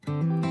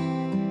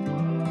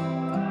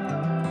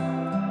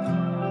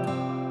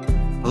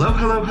Hello,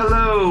 hello,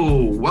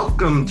 hello.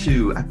 Welcome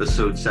to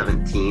episode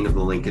 17 of the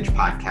Linkage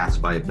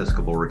Podcast by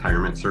Episcopal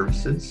Retirement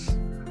Services.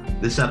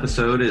 This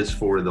episode is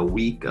for the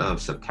week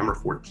of September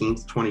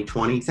 14th,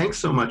 2020. Thanks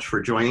so much for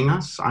joining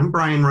us. I'm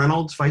Brian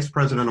Reynolds, Vice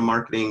President of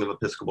Marketing of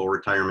Episcopal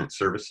Retirement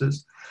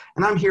Services,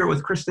 and I'm here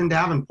with Kristen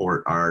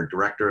Davenport, our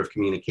Director of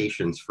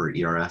Communications for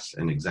ERS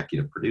and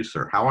Executive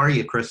Producer. How are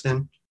you,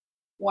 Kristen?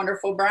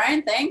 Wonderful,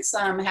 Brian. Thanks.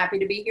 I'm happy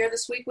to be here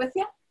this week with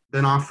you.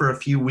 Been off for a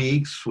few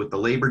weeks with the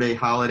Labor Day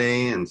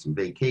holiday and some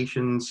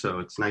vacations, so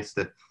it's nice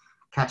to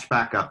catch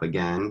back up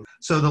again.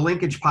 So the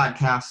Linkage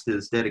Podcast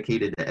is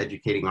dedicated to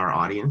educating our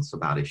audience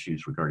about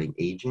issues regarding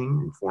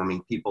aging,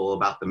 informing people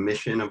about the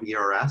mission of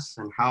ERS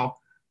and how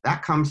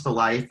that comes to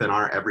life in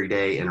our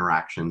everyday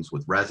interactions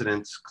with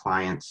residents,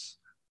 clients,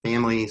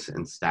 families,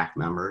 and staff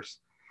members.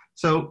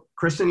 So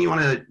Kristen, you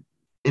want to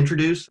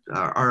introduce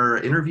our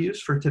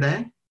interviews for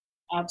today?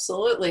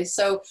 Absolutely.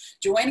 So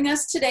joining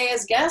us today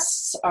as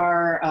guests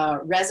are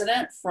a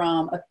resident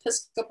from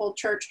Episcopal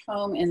Church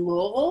Home in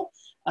Louisville,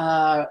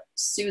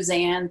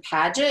 Suzanne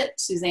Paget.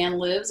 Suzanne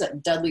lives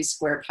at Dudley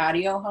Square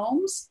Patio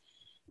Homes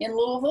in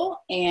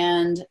Louisville.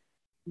 And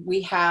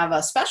we have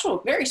a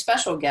very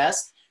special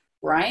guest,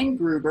 Brian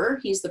Gruber.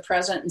 He's the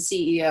president and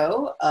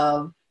CEO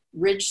of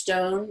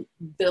Ridgestone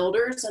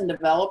Builders and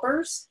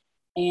Developers.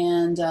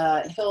 And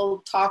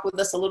he'll talk with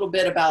us a little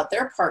bit about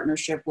their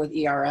partnership with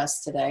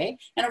ERS today.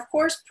 And of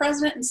course,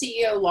 President and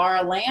CEO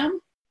Laura Lamb,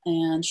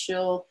 and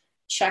she'll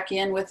check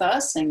in with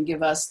us and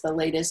give us the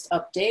latest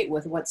update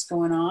with what's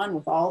going on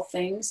with all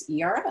things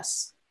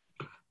ERS.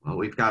 Well,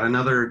 we've got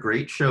another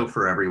great show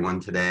for everyone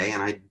today,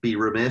 and I'd be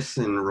remiss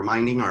in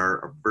reminding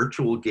our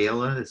virtual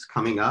gala is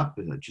coming up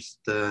just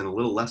in a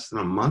little less than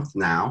a month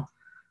now.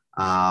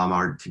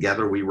 Our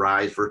Together We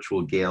Rise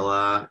virtual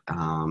gala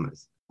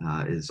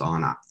is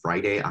on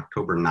Friday,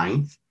 October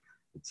 9th.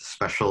 It's a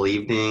special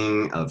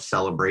evening of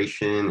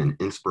celebration and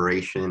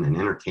inspiration and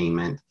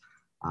entertainment,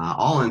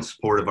 all in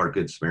support of our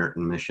Good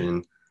Samaritan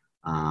mission.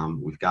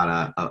 We've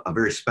got a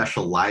very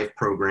special live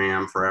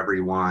program for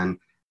everyone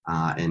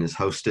and is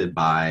hosted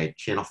by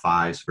Channel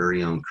 5's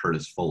very own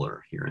Curtis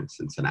Fuller here in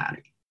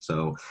Cincinnati.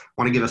 So I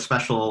want to give a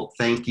special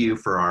thank you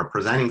for our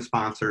presenting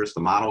sponsors, the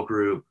Model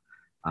Group,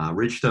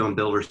 Ridgestone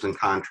Builders and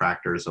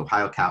Contractors,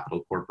 Ohio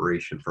Capital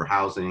Corporation for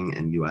Housing,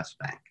 and U.S.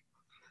 Bank.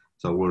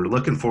 So we're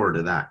looking forward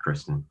to that,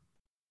 Kristen.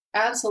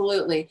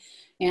 Absolutely.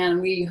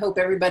 And we hope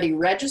everybody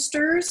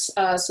registers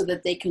so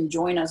that they can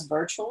join us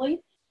virtually.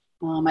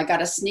 I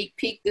got a sneak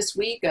peek this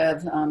week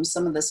of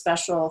some of the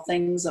special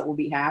things that will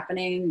be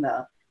happening,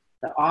 the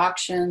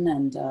auction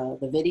and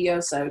the video.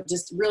 So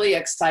just really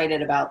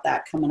excited about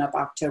that coming up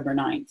October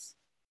 9th.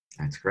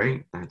 That's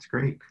great. That's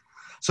great.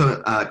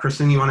 So,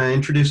 Kristen, you want to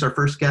introduce our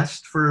first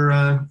guest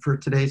for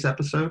today's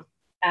episode?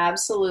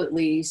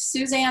 Absolutely.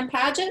 Suzanne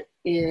Paget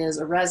is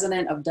a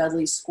resident of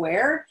Dudley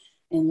Square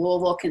in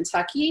Louisville,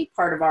 Kentucky,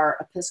 part of our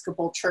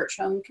Episcopal Church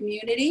Home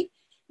community.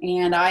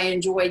 And I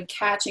enjoyed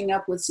catching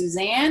up with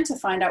Suzanne to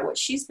find out what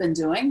she's been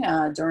doing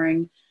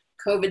during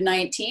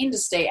COVID-19 to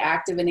stay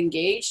active and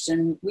engaged.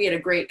 And we had a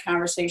great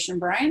conversation,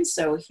 Brian.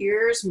 So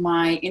here's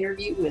my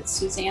interview with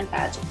Suzanne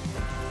Paget.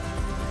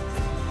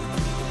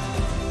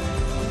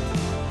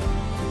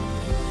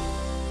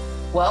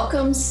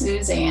 Welcome,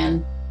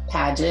 Suzanne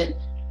Paget,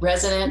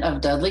 resident of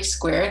Dudley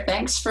Square.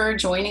 Thanks for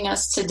joining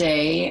us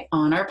today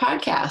on our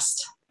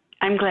podcast.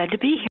 I'm glad to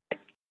be here.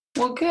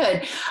 Well,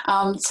 good.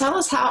 Tell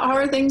us, how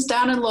are things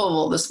down in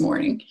Louisville this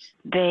morning?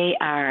 They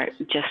are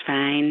just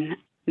fine.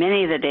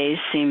 Many of the days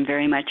seem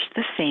very much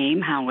the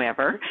same,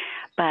 however,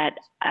 but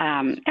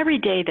every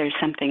day there's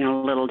something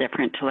a little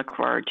different to look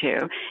forward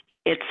to.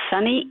 It's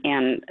sunny,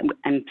 and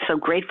I'm so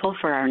grateful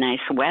for our nice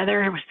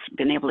weather. We've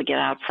been able to get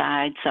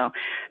outside, so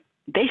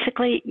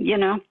basically,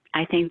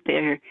 I think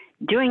they're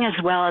doing as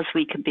well as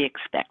we could be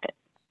expected.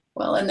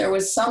 Well, and there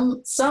was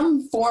some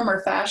form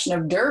or fashion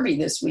of Derby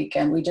this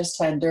weekend. We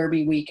just had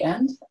Derby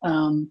weekend.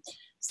 So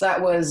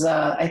that was,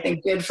 I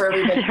think, good for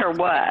everybody. There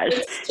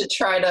was. To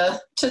try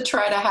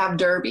to have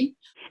Derby.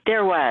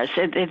 There was.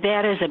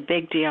 That is a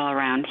big deal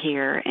around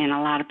here, and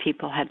a lot of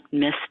people had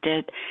missed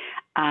it.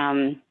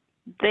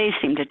 They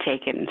seem to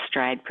take it in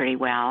stride pretty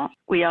well.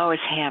 We always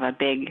have a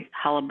big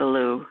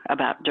hullabaloo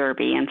about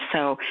Derby, and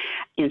so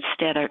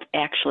instead of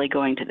actually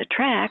going to the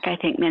track, I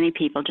think many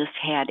people just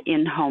had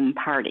in-home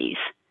parties.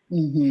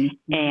 Mm-hmm.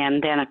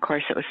 And then, of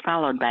course, it was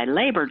followed by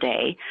Labor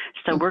Day,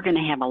 so we're going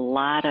to have a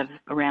lot of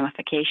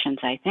ramifications,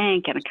 I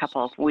think, in a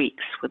couple of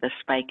weeks with a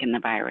spike in the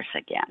virus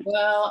again.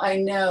 Well, I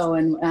know,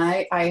 and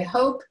I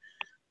hope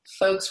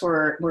folks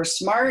were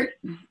smart,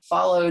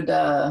 followed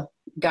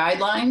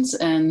guidelines,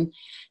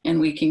 and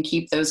we can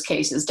keep those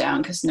cases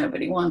down because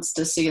nobody wants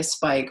to see a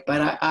spike.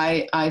 But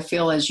I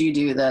feel as you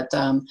do that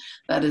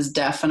that is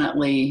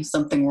definitely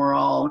something we're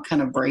all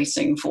kind of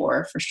bracing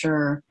for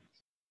sure.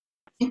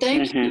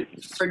 Thank you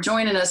for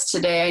joining us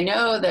today. I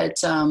know that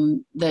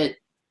that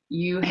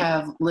you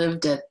have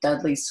lived at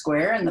Dudley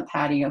Square in the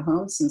patio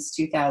home since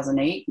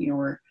 2008. You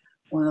were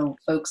one of the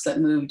folks that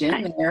moved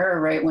in there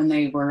right when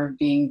they were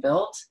being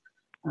built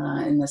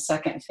in the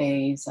second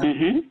phase.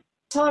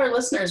 Tell our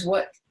listeners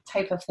what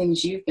type of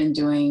things you've been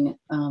doing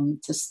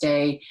to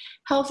stay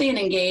healthy and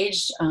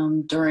engaged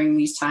during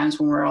these times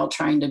when we're all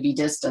trying to be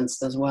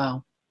distanced as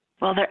well?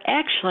 Well, there are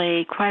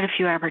actually quite a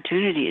few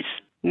opportunities,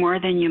 more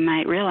than you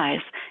might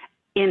realize.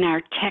 In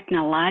our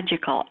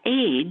technological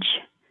age,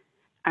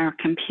 our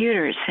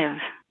computers have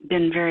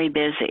been very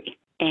busy,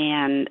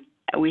 and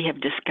we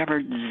have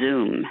discovered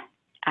Zoom.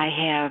 I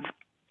have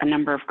a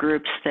number of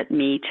groups that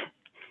meet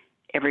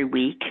every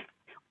week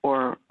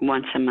or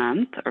once a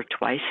month or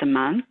twice a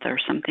month or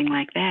something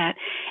like that.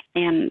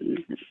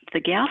 And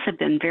the gals have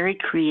been very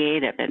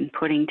creative in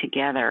putting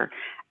together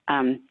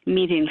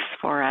meetings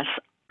for us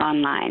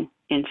online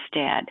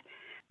instead.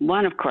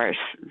 One, of course,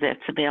 that's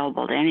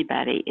available to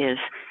anybody is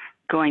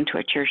going to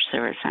a church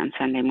service on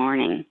Sunday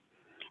morning.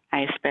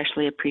 I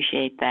especially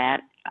appreciate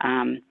that.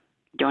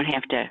 Don't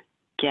have to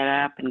get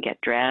up and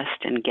get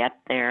dressed and get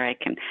there. I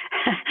can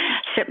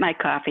sip my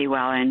coffee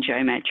while I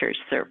enjoy my church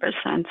service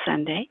on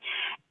Sunday.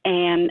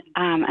 And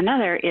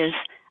another is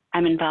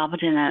I'm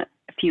involved in a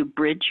few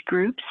bridge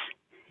groups.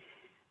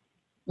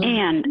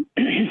 And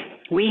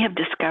we have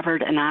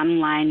discovered an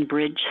online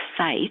bridge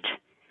site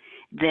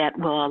that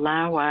will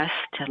allow us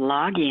to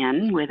log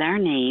in with our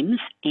names,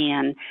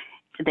 and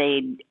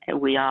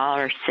we all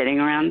are sitting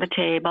around the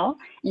table,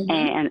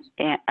 and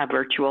a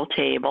virtual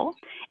table,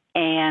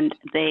 and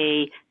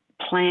they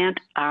plant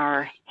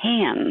our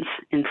hands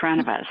in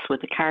front of us with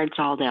the cards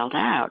all dealt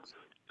out,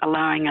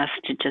 allowing us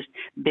to just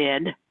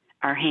bid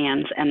our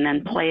hands and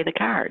then play the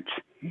cards.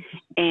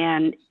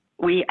 And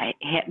we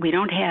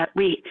don't have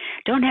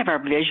our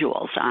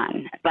visuals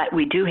on, but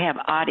we do have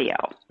audio.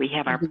 We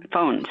have our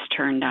phones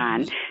turned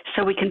on,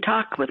 so we can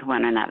talk with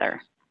one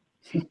another.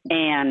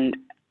 And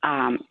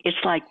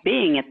it's like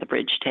being at the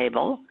bridge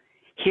table,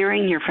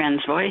 hearing your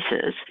friends'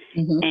 voices,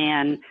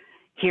 and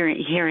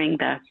hearing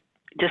the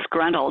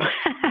disgruntled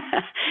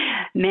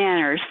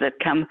manners that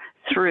come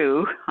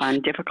through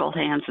on difficult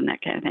hands and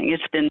that kind of thing.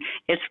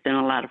 It's been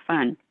a lot of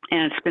fun,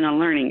 and it's been a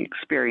learning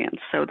experience.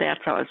 So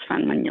that's always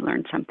fun when you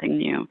learn something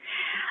new.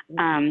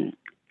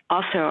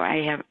 Also,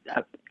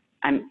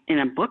 I'm in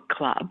a book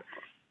club,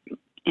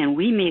 and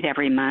we meet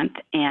every month,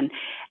 and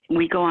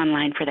we go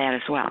online for that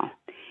as well.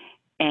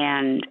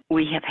 And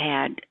we have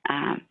had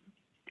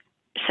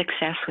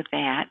success with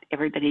that.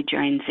 Everybody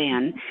joins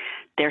in.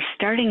 They're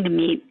starting to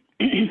meet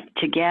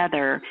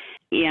together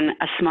in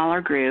a smaller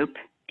group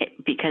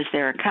because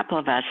there are a couple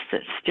of us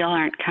that still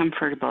aren't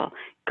comfortable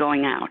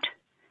going out.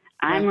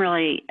 I'm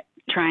really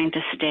trying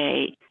to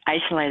stay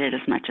isolated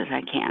as much as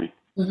I can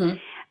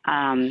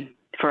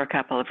for a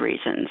couple of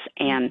reasons.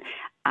 And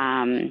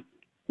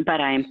but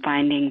I'm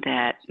finding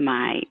that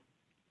my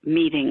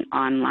meeting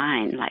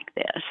online like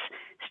this,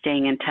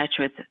 staying in touch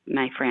with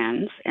my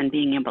friends and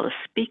being able to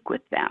speak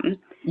with them,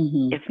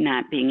 if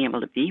not being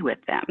able to be with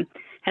them,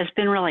 has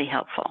been really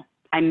helpful.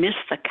 I miss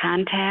the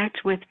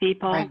contact with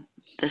people,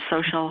 the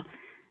social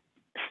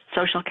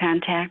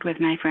contact with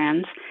my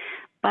friends,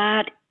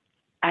 but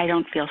I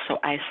don't feel so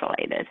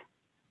isolated.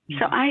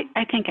 So I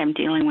think I'm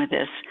dealing with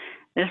this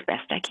as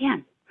best I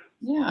can.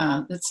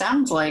 Yeah, it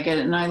sounds like it.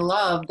 And I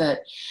love that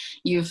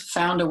you've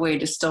found a way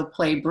to still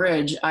play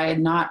bridge. I had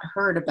not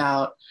heard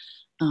about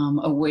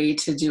a way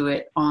to do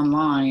it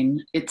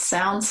online. It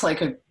sounds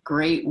like a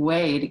great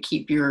way to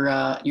keep your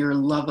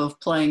love of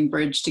playing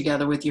bridge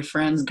together with your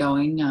friends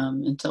going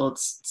until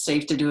it's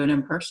safe to do it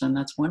in person.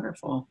 That's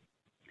wonderful.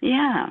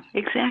 Yeah,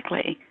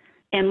 exactly.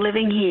 And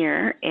living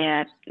here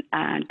at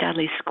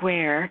Dudley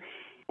Square,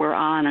 we're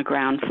all on a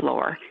ground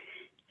floor.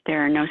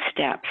 There are no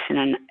steps,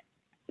 and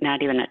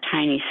not even a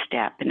tiny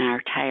step in our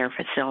entire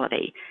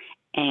facility.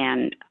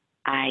 And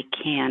I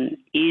can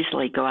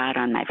easily go out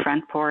on my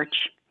front porch,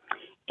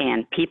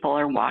 and people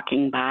are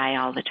walking by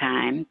all the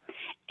time.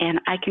 And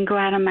I can go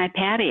out on my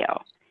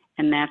patio,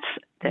 and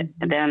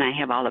then I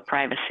have all the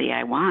privacy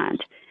I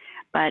want.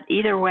 But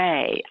either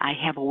way, I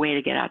have a way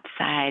to get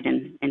outside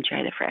and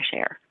enjoy the fresh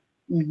air.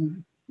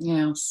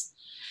 Yes.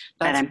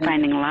 But I'm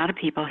finding a lot of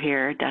people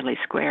here at Dudley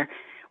Square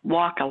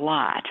walk a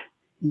lot.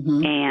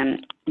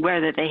 And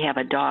whether they have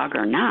a dog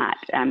or not,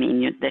 I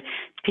mean, the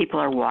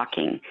people are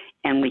walking,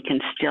 and we can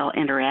still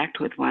interact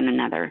with one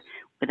another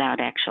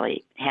without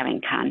actually having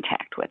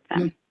contact with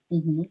them.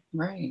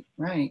 Right.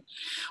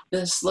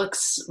 This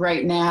looks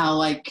right now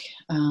like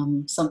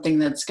something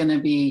that's going to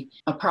be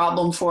a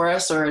problem for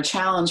us or a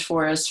challenge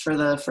for us for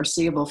the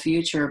foreseeable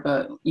future.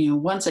 But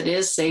once it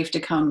is safe to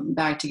come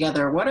back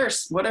together, what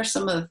are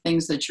some of the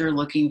things that you're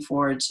looking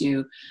forward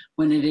to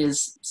when it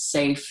is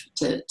safe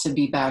to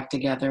be back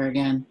together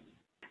again?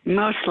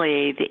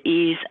 Mostly the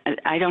ease.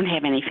 I don't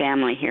have any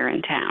family here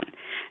in town,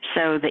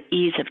 so the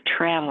ease of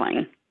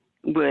traveling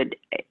would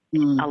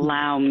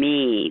allow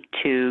me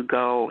to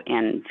go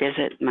and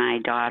visit my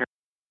daughter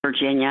in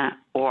Virginia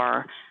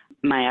or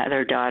my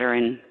other daughter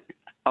in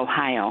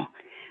Ohio,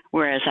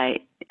 whereas I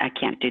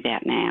can't do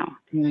that now.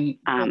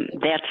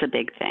 That's a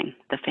big thing,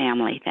 the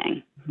family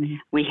thing.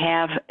 We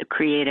have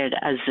created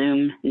a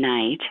Zoom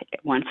night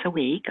once a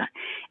week,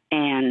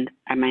 and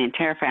my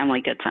entire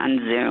family gets on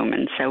Zoom,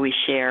 and so we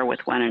share with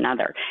one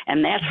another.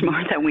 And that's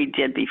more than we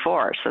did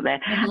before, so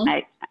that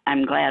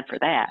I'm glad for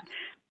that.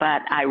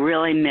 But I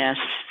really miss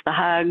the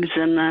hugs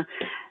and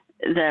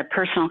the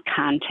personal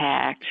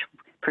contact,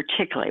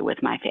 particularly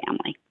with my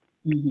family.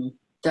 Mm-hmm.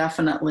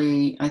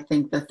 Definitely, I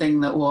think the thing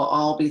that we'll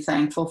all be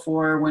thankful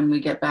for when we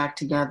get back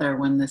together,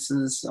 when this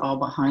is all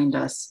behind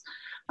us,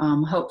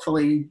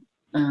 hopefully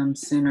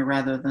sooner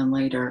rather than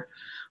later.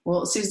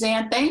 Well,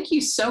 Suzanne, thank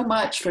you so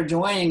much for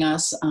joining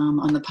us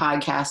on the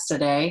podcast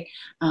today.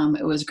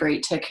 It was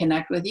great to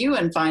connect with you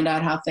and find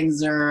out how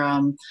things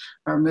are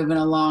moving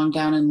along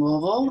down in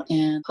Louisville.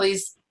 And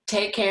please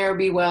take care,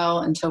 be well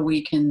until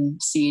we can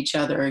see each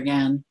other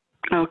again.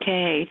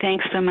 Okay.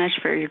 Thanks so much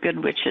for your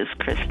good wishes,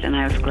 Kristen.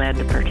 I was glad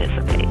to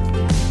participate.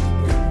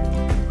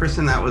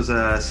 Kristen, that was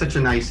such a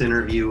nice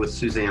interview with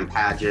Suzanne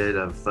Paget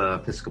of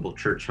Episcopal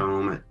Church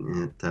Home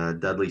at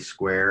Dudley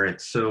Square.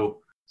 It's so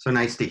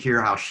nice to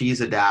hear how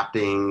she's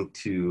adapting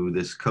to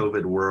this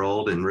COVID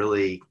world and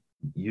really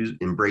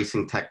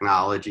embracing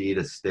technology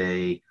to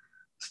stay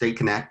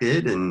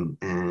connected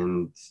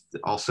and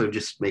also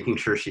just making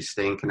sure she's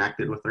staying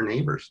connected with her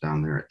neighbors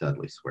down there at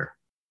Dudley Square.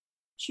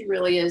 She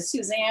really is.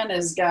 Suzanne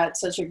has got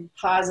such a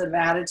positive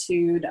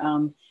attitude.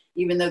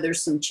 Even though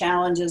there's some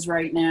challenges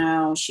right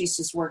now, she's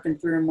just working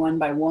through them one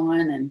by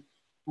one.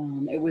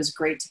 And it was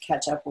great to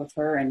catch up with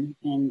her and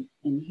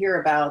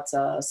hear about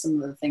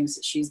some of the things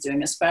that she's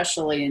doing.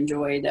 Especially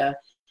enjoyed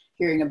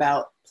hearing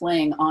about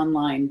playing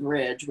online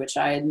bridge, which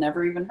I had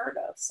never even heard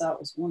of. So it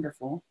was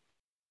wonderful.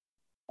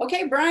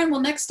 Okay, Brian,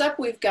 well, next up,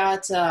 we've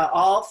got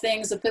all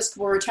things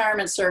Episcopal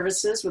Retirement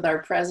Services with our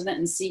president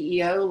and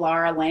CEO,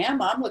 Laura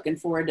Lamb. I'm looking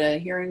forward to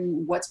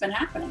hearing what's been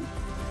happening.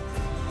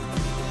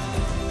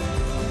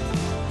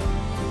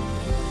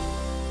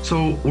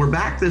 So we're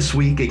back this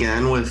week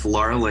again with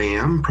Laura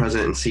Lamb,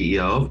 president and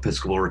CEO of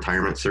Episcopal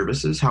Retirement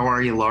Services. How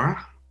are you,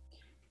 Laura?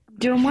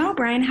 Doing well,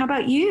 Brian. How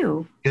about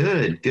you?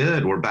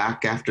 Good. We're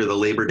back after the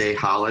Labor Day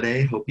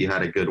holiday. Hope you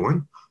had a good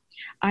one.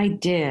 I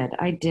did.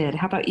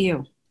 How about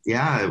you?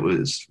 Yeah, it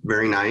was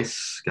very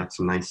nice. Got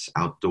some nice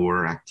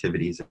outdoor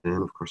activities in,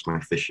 of course, my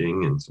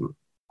fishing and some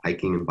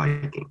hiking and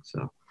biking.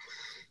 So,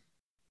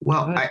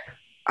 well,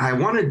 I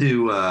wanted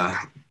to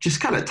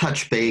just kind of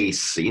touch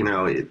base. You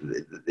know,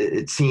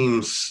 it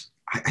seems,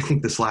 I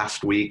think this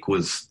last week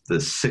was the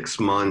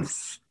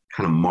 6-month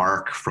kind of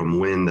mark from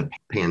when the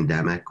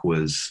pandemic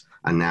was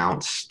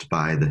announced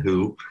by the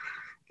WHO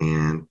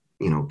and,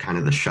 you know, kind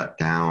of the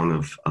shutdown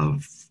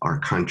of our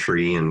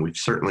country. And we've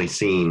certainly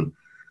seen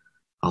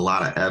a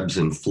lot of ebbs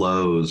and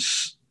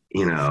flows,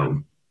 you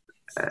know,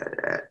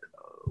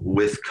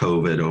 with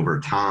COVID over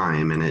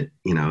time. And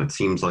it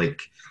seems like,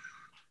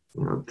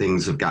 you know,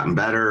 things have gotten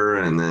better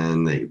and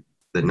then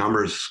the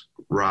numbers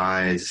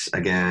rise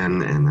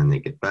again and then they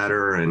get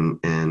better. And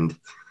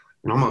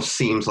it almost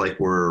seems like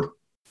we're,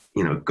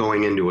 you know,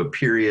 going into a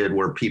period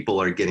where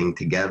people are getting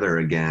together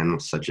again,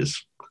 such as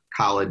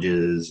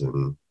colleges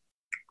and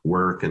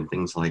work and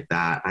things like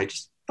that. I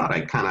just thought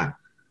I'd kind of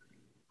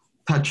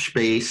touch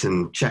base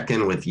and check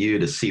in with you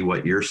to see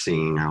what you're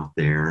seeing out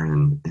there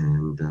and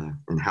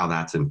how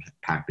that's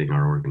impacting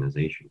our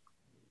organization.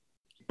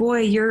 Boy,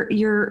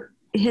 you're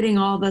hitting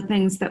all the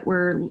things that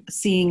we're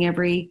seeing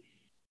every,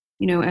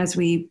 you know, as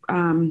we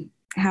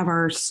have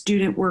our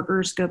student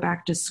workers go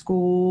back to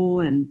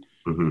school and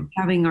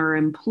having our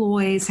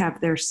employees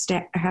have their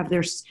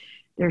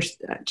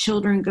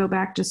children go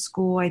back to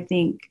school. I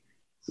think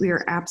we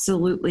are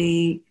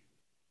absolutely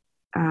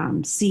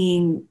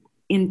seeing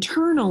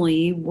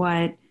internally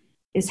what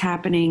is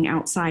happening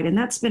outside. And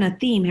that's been a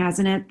theme,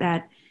 hasn't it?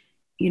 That,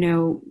 you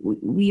know,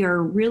 we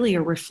are really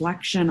a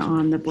reflection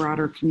on the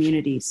broader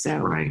community. So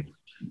right.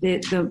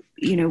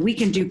 You know, we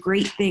can do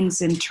great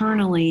things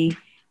internally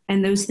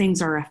and those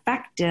things are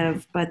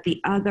effective, but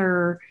the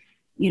other,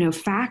 you know,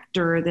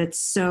 factor that's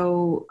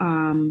so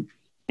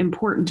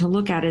important to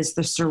look at is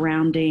the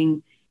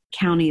surrounding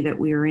county that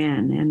we're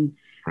in. And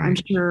right. I'm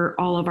sure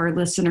all of our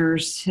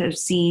listeners have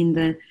seen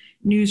the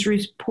news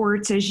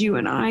reports as you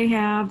and I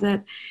have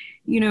that,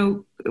 you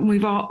know, a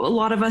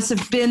lot of us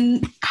have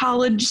been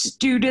college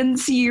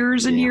students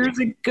years and years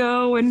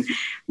ago, and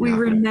we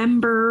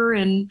remember,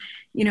 and,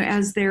 you know,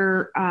 as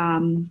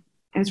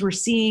we're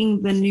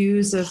seeing the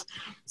news of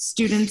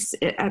students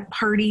at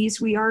parties,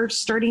 we are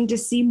starting to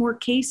see more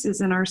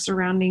cases in our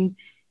surrounding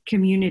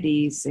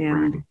communities.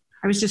 And right.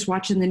 I was just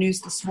watching the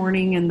news this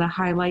morning and the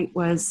highlight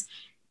was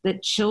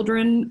that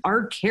children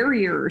are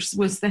carriers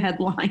was the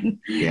headline.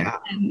 Yeah.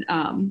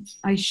 And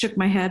I shook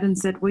my head and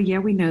said, well, yeah,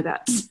 we know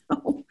that.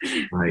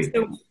 Right.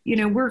 So, you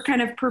know, we're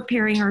kind of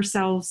preparing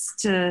ourselves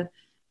to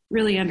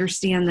really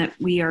understand that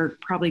we are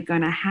probably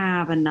going to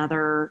have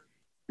another,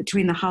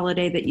 between the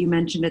holiday that you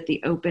mentioned at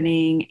the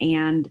opening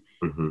and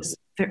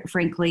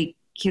frankly,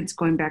 kids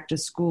going back to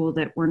school,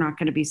 that we're not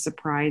going to be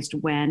surprised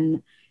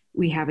when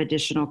we have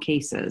additional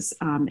cases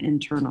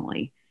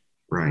internally.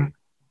 Right.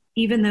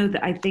 Even though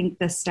I think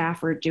the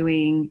staff are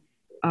doing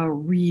a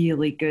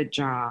really good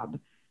job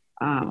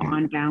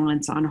on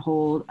balance, on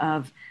hold,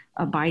 of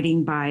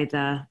abiding by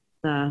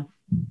the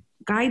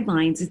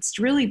guidelines, it's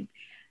really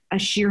a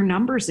sheer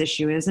numbers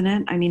issue, isn't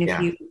it? I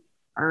mean,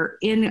 are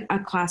in a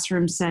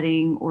classroom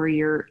setting or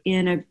you're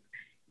in a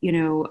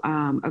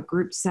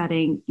group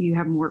setting, you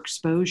have more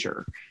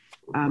exposure.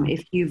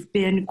 If you've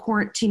been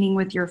quarantining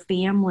with your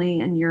family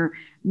and you're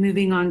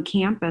moving on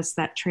campus,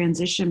 that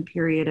transition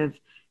period of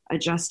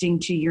adjusting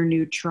to your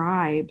new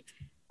tribe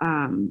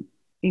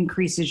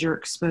increases your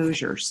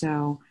exposure.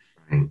 So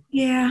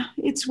yeah,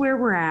 it's where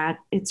we're at.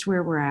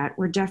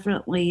 We're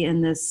definitely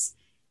in this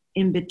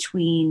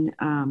in-between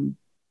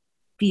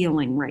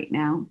feeling right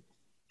now.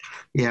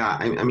 Yeah,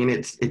 I mean,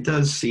 it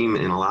does seem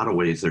in a lot of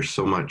ways there's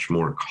so much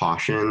more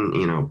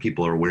caution.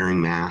 People are wearing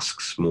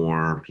masks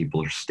more,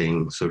 people are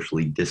staying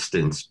socially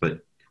distanced. But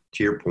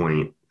to your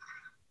point,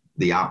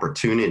 the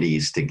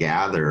opportunities to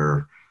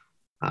gather,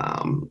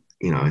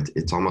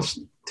 it's almost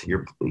to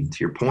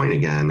your point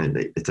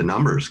again. It's a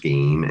numbers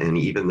game, and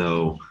even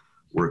though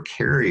we're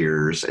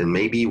carriers, and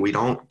maybe we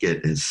don't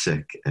get as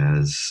sick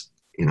as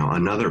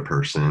another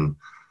person,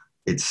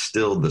 it's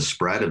still the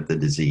spread of the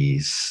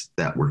disease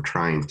that we're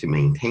trying to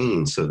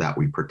maintain so that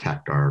we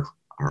protect our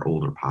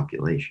older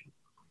population.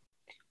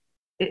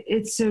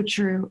 It's so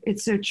true.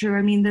 It's so true.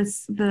 I mean,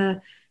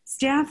 the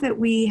staff that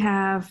we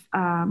have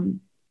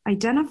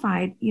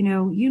identified,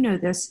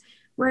 this,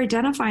 we're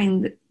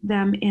identifying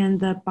them in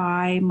the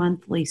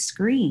bi-monthly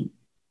screen.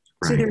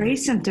 Right. So they're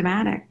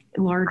asymptomatic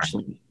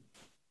largely. Right.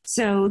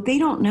 So they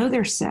don't know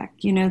they're sick.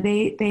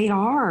 They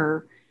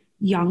are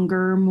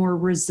younger, more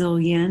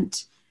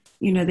resilient.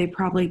 They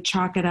probably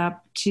chalk it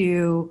up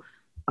to,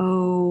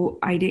 oh,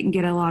 I didn't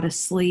get a lot of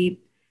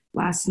sleep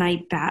last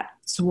night.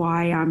 That's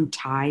why I'm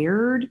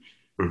tired.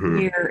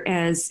 Mm-hmm.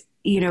 Whereas,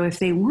 if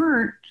they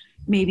weren't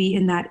maybe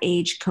in that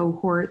age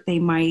cohort, they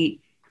might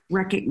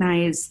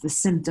recognize the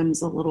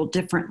symptoms a little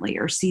differently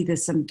or see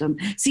them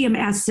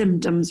as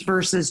symptoms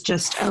versus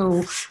just,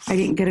 oh, I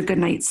didn't get a good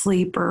night's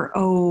sleep, or,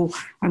 oh,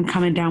 I'm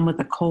coming down with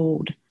a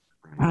cold.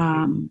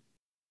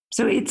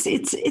 So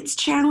it's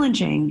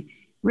challenging.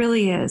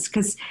 Really is,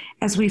 because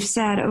as we've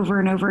said over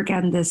and over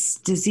again, this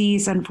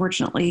disease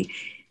unfortunately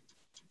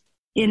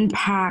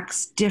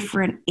impacts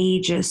different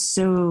ages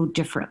so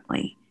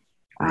differently.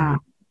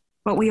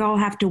 But we all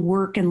have to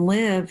work and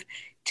live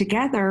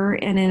together.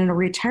 And in a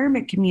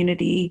retirement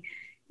community,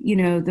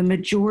 the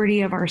majority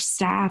of our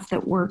staff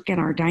that work in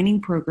our dining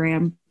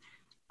program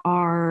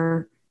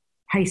are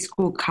high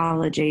school,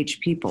 college age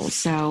people.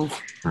 So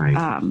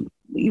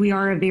we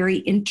are a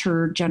very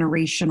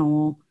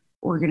intergenerational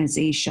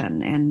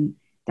organization, and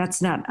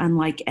that's not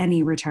unlike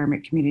any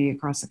retirement community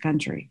across the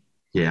country.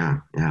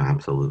 Yeah,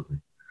 absolutely.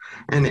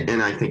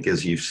 And I think,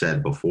 as you've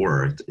said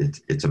before,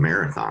 it's a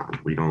marathon.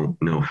 We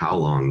don't know how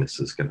long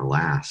this is going to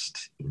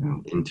last,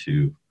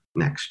 into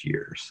next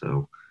year.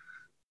 So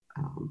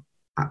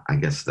I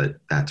guess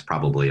that's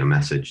probably a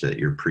message that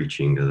you're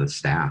preaching to the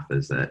staff,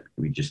 is that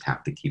we just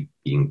have to keep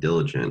being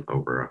diligent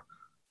over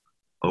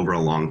a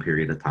long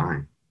period of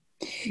time.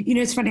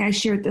 It's funny. I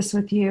shared this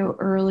with you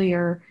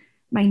earlier.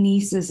 My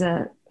niece is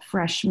a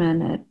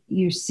freshman at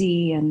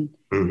UC, and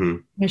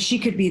she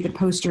could be the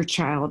poster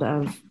child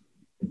of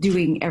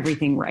doing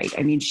everything right.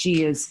 I mean,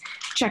 she is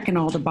checking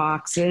all the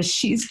boxes.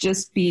 She's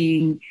just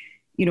being,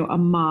 a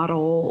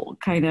model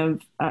kind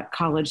of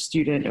college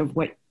student of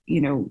what,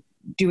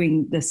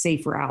 doing the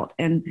safe route.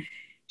 And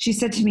she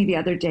said to me the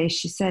other day,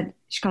 she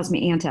calls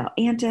me Aunt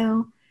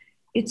El,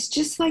 it's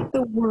just like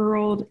the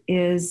world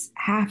is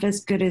half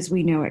as good as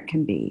we know it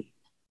can be.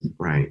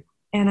 Right.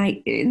 And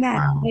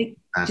wow.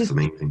 That's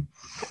amazing.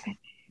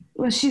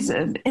 Well, she's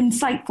an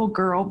insightful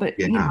girl, but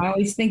I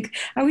always think,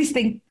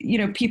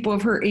 people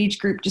of her age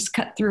group just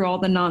cut through all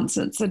the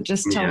nonsense and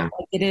just tell it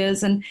like it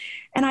is. And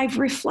I've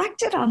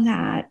reflected on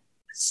that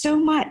so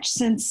much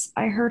since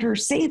I heard her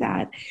say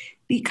that,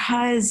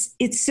 because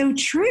it's so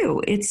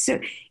true.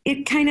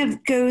 It kind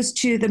of goes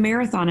to the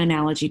marathon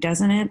analogy,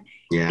 doesn't it?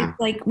 Yeah. It's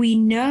like we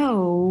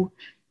know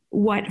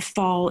what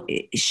fall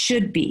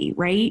should be,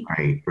 right?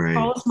 Right.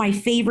 Fall is my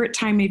favorite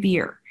time of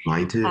year.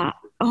 Mine too.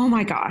 Oh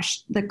my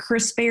gosh, the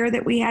crisp air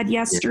that we had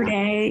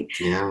yesterday.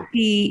 Yeah.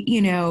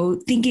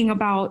 The, thinking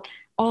about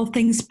all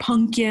things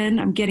pumpkin.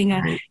 I'm getting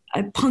a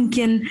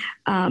pumpkin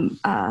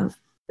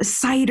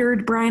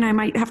cidered, Brian, I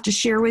might have to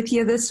share with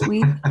you this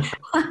week.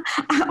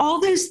 All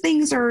those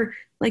things are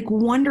like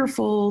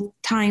wonderful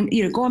time,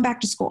 going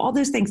back to school, all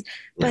those things.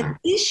 Yeah. But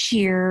this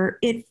year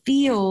it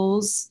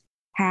feels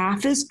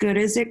half as good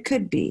as it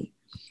could be.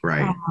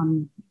 Right.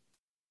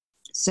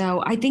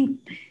 So I think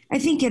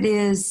it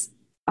is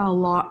a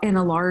lot, in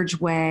a large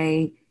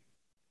way,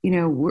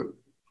 the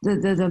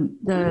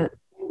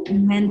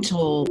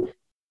mental,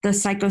 the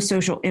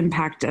psychosocial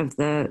impact of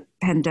the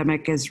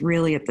pandemic is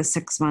really at the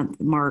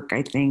 6-month mark,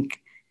 I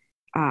think,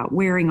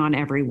 wearing on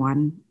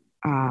everyone.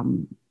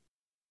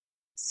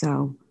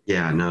 So.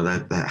 Yeah, no,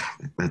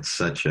 that's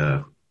such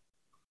an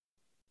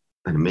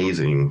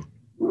amazing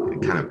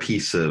kind of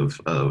piece of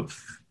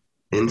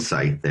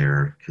insight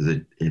there, because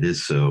it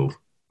is so,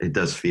 it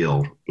does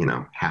feel,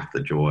 half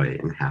the joy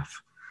and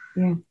half,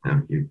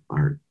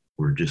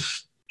 we're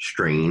just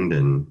strained,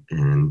 and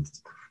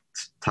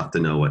it's tough to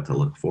know what to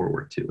look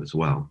forward to as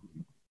well.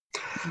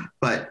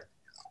 But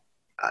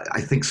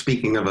I think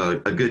speaking of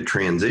a good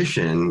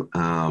transition,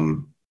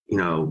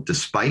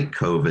 despite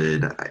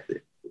COVID,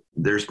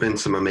 there's been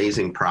some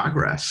amazing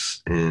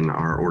progress in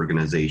our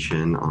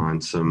organization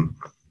on some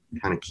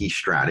kind of key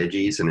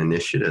strategies and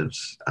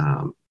initiatives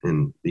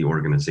in the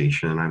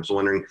organization. I was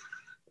wondering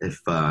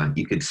if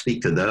you could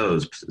speak to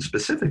those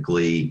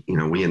specifically.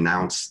 We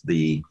announced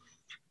the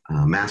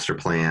master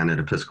plan at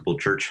Episcopal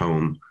Church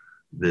Home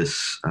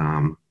this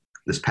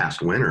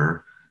past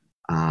winter,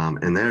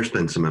 and there's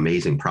been some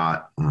amazing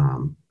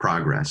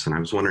progress. And I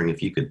was wondering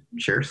if you could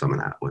share some of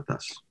that with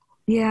us.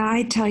 Yeah,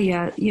 I tell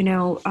you,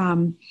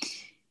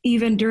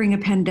 even during a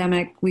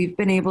pandemic, we've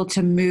been able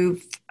to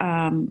move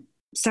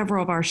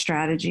several of our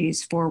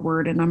strategies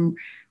forward, and I'm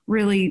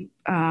really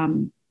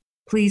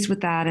pleased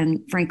with that,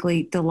 and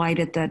frankly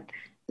delighted that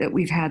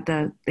we've had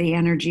the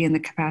energy and the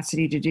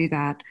capacity to do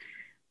that.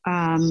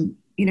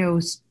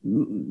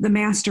 The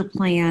master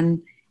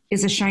plan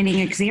is a shining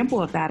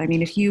example of that. I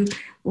mean, if you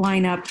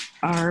line up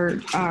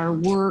our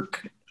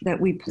work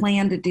that we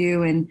plan to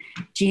do in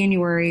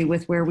January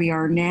with where we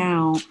are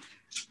now,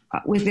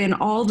 within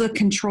all the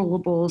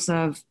controllables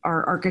of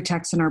our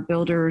architects and our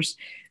builders,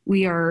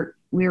 we're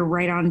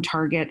right on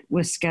target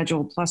with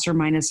schedule, plus or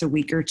minus a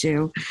week or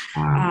two.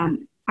 Wow.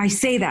 I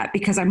say that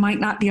because I might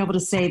not be able to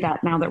say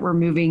that now that we're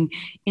moving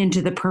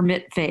into the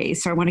permit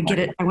phase. So I want to get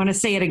it. I want to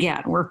say it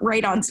again. We're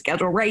right on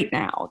schedule right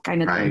now,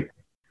 kind of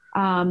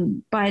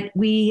thing. But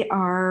we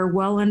are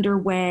well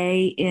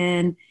underway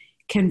in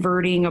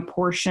converting a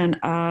portion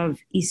of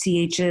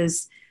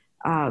ECH's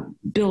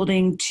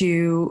building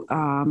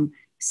to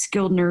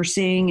skilled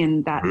nursing,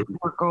 and that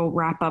work will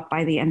wrap up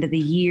by the end of the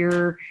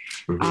year.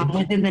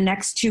 Within the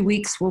next 2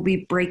 weeks, we'll be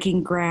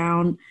breaking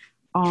ground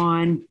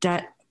on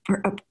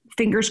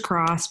fingers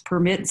crossed,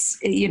 permits,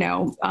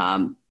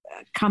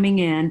 coming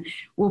in.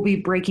 We'll be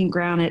breaking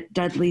ground at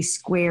Dudley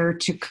Square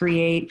to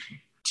create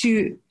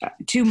two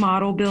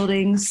model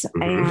buildings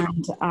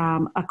and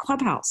a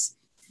clubhouse.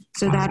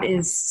 So that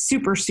is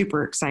super,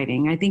 super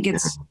exciting. I think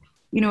it's,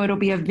 it'll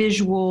be a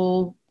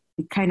visual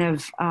kind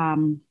of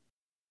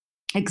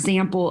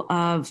example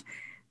of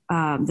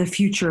the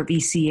future of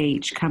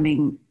ECH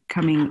coming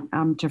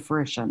to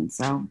fruition.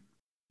 So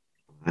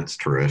that's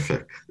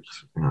terrific.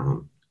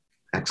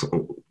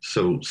 Excellent.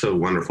 So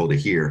wonderful to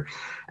hear.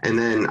 And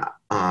then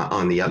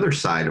on the other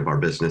side of our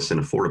business in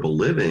affordable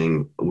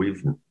living,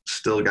 we've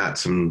still got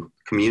some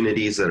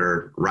communities that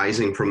are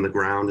rising from the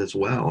ground as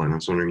well. And I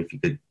was wondering if you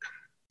could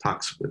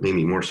talk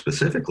maybe more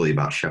specifically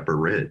about Shepherd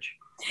Ridge.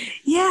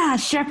 Yeah,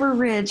 Shepherd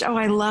Ridge. Oh,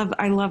 I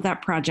love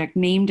that project,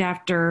 named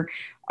after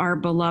our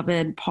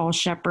beloved Paul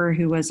Shepherd,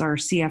 who was our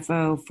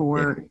CFO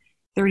for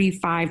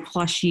 35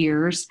 plus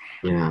years.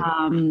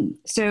 Yeah.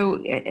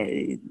 So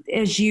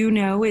as you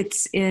know,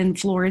 it's in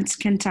Florence,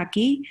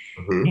 Kentucky,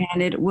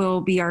 and it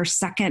will be our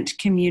second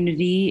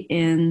community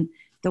in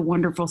the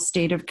wonderful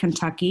state of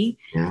Kentucky.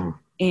 Yeah.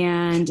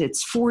 And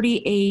it's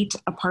 48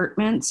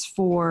 apartments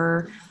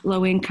for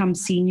low-income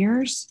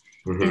seniors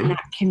in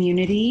that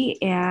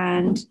community.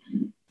 And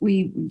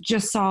we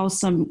just saw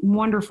some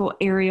wonderful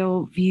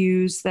aerial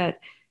views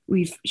that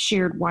we've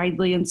shared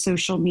widely in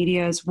social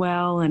media as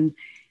well. And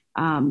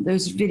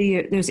those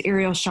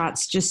aerial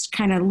shots just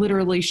kind of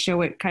literally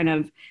show it kind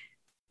of,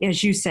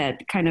 as you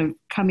said, kind of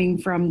coming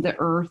from the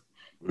earth.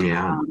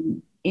 Yeah.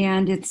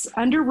 And it's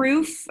under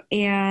roof,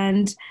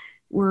 and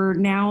we're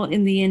now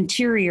in the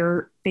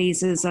interior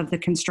phases of the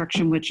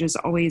construction, which is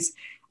always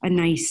a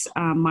nice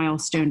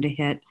milestone to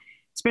hit,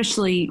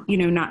 especially,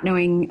 not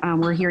knowing,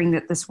 we're hearing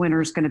that this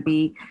winter is going to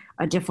be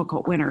a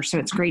difficult winter. So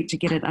it's great to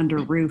get it under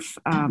roof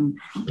on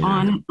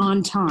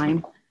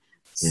time.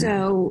 Yeah.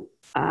 So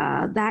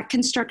that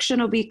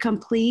construction will be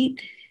complete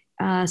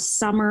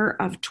summer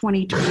of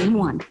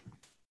 2021.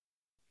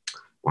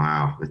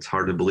 Wow. It's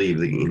hard to believe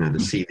that, to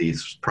see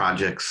these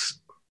projects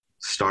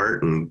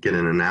start and get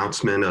an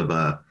announcement of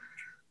the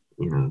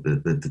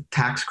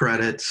tax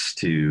credits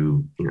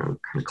to, kind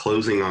of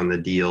closing on the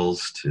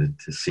deals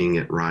to seeing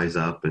it rise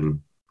up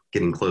and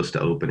getting close to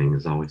opening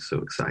is always so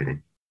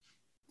exciting.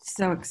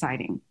 So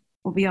exciting.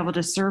 We'll be able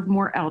to serve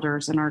more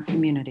elders in our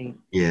community.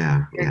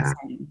 Yeah. Very yeah.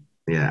 exciting.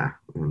 Yeah.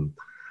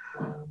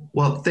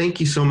 Well, thank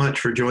you so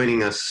much for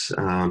joining us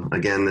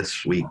again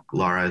this week,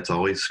 Laura. It's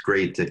always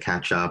great to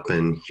catch up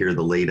and hear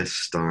the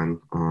latest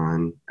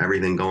on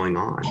everything going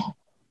on.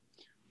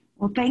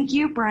 Well, thank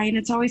you, Brian.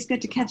 It's always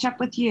good to catch up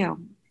with you.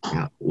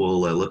 Yeah,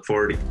 we'll look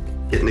forward to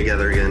getting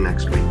together again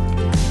next week.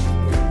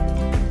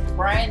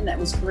 Brian, that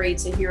was great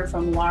to hear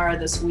from Laura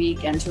this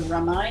week, and to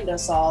remind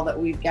us all that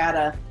we've got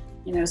to,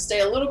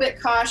 stay a little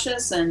bit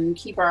cautious and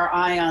keep our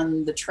eye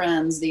on the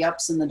trends, the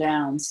ups and the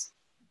downs.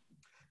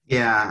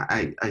 Yeah,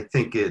 I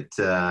think it,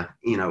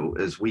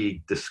 as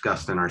we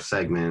discussed in our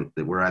segment,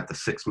 that we're at the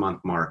 6-month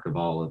mark of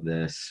all of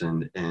this,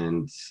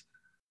 and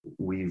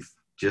we've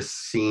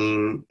just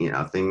seen,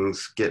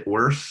 things get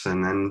worse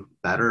and then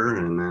better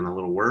and then a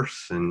little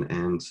worse.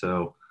 And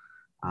so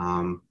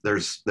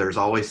there's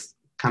always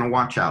kind of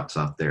watch outs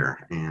up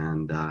there.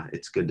 And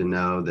it's good to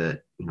know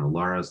that,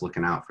 Laura's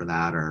looking out for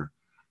that. Our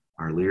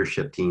our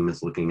leadership team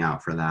is looking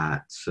out for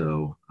that.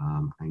 So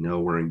I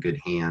know we're in good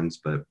hands,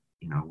 but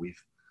we've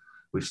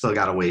still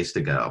got a ways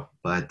to go.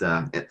 But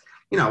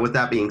with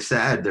that being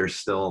said, there's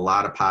still a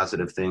lot of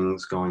positive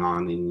things going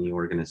on in the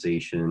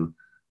organization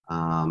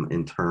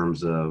in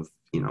terms of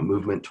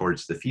movement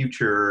towards the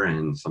future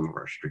and some of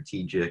our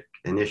strategic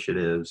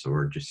initiatives,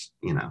 or just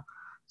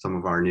some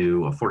of our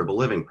new affordable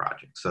living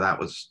projects. So that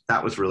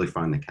was really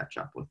fun to catch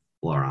up with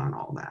Laura on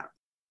all that.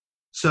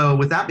 So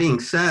with that being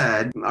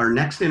said, our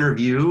next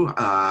interview,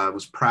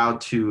 was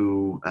proud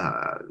to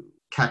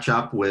catch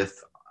up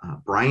with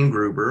Brian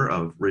Gruber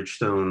of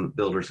Ridgestone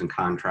Builders and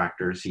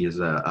Contractors. He is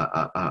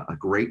a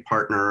great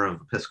partner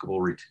of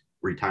Episcopal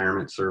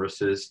Retirement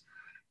Services.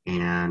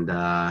 And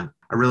I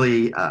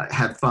really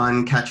had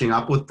fun catching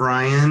up with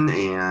Brian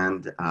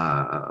and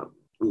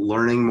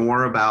learning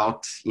more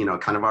about,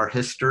 kind of our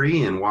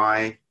history and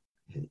why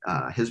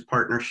his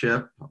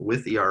partnership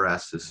with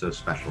ERS is so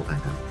special to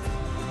him.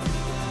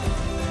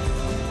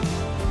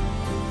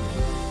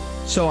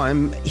 So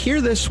I'm here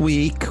this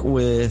week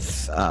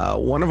with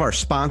one of our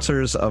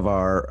sponsors of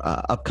our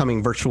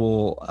upcoming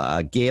virtual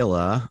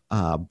gala,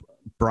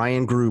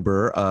 Brian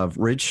Gruber of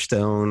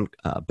Ridgestone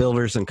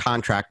Builders and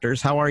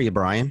Contractors. How are you,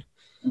 Brian?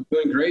 I'm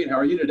doing great. How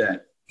are you today?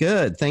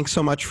 Good. Thanks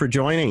so much for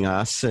joining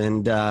us.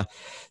 And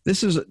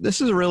this is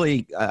a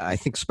really, I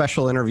think,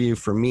 special interview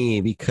for me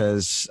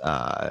because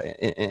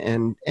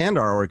and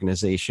our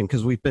organization,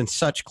 because we've been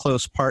such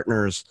close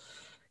partners.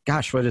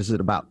 Gosh, what is it,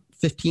 about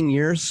 15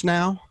 years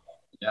now?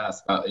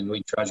 Yes, and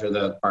we treasure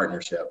the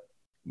partnership.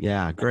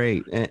 Yeah,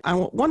 great. And I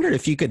wondered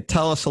if you could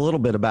tell us a little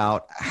bit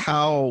about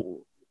how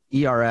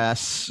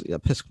ERS,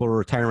 Episcopal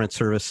Retirement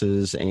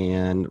Services,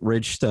 and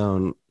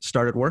Ridgestone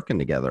started working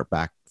together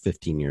back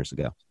 15 years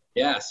ago.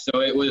 Yeah,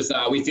 so it was,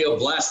 we feel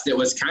blessed. It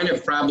was kind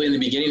of probably in the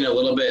beginning a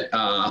little bit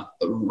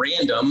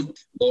random.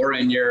 Laura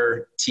and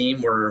your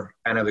team were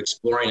kind of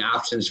exploring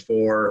options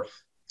for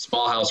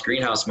small house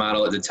greenhouse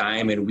model at the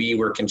time, and we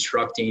were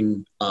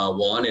constructing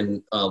one,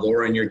 and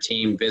Laura and your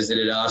team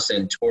visited us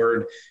and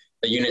toured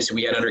the units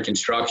we had under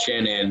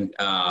construction, and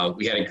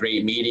we had a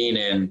great meeting,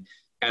 and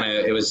kind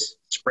of it was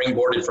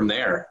springboarded from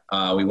there.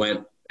 We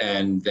went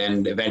and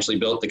then eventually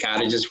built the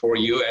cottages for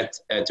you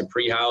at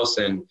Dupree House,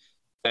 and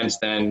since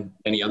then,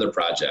 any other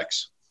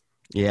projects.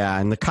 Yeah,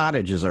 and the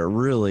cottages are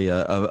really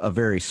a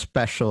very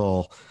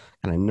special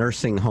kind of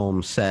nursing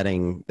home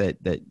setting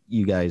that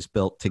you guys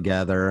built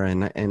together,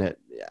 and it,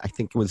 I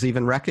think, was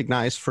even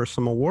recognized for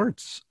some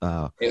awards.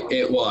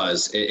 It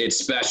was. It's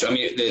special. I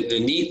mean, the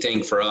neat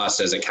thing for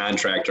us as a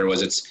contractor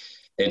was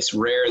it's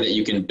rare that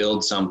you can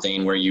build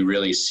something where you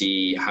really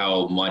see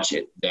how much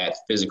that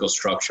physical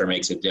structure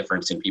makes a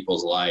difference in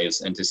people's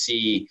lives, and to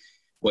see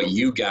what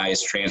you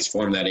guys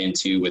transform that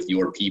into with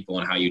your people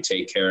and how you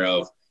take care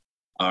of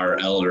our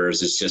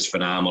elders is just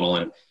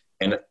phenomenal.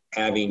 And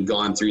having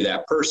gone through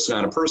that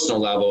on a personal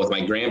level with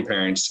my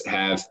grandparents,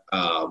 have,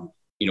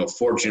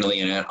 fortunately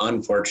and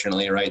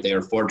unfortunately, right, they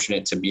were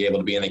fortunate to be able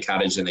to be in the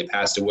cottage, and they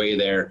passed away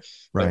there.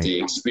 Right. But the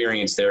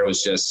experience there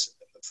was just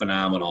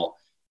phenomenal.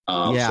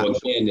 So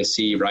again, to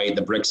see, right,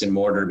 the bricks and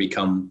mortar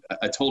become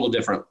a total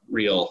different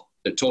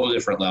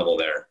level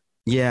there.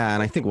 Yeah,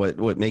 and I think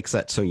what makes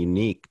that so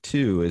unique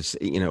too is,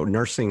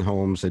 nursing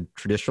homes had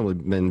traditionally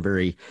been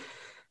very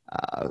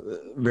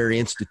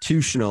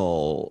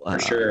institutional. For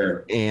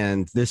sure.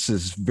 And this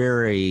is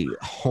very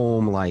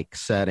home-like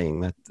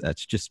setting.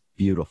 That's just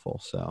beautiful.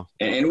 So.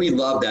 And we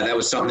love that. That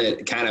was something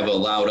that kind of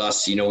allowed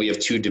us, we have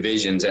two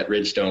divisions at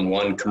Ridgestone,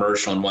 one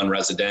commercial and one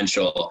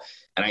residential.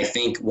 And I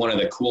think one of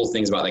the cool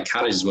things about the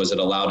cottages was it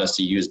allowed us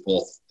to use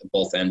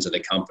both ends of the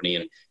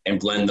company and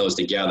blend those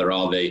together,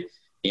 all the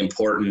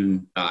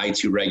important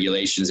I2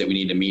 regulations that we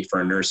need to meet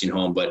for a nursing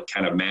home, but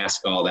kind of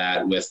mask all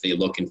that with the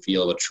look and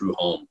feel of a true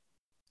home.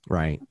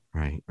 Right.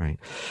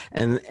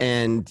 And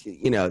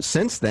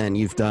since then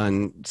you've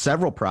done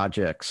several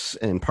projects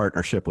in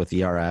partnership with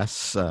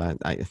ERS.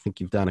 I think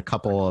you've done a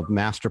couple of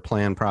master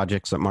plan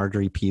projects at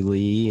Marjorie P.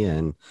 Lee,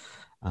 and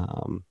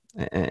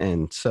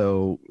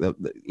so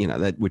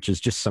that which has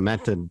just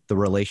cemented the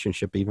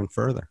relationship even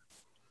further.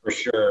 For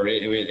sure.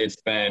 It's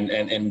been,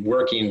 and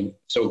working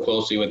so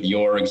closely with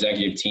your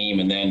executive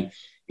team, and then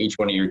each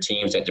one of your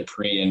teams at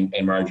Dupree and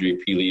Marjorie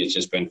P. Lee has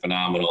just been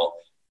phenomenal.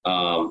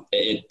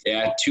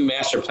 Two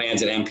master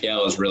plans at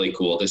MPL is really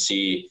cool to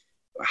see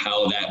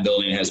how that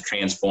building has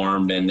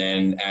transformed. And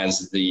then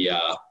as the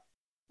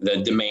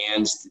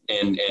demands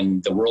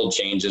and the world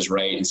changes,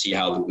 right, and see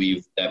how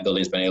that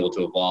building's been able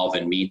to evolve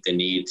and meet the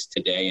needs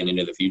today and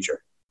into the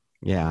future.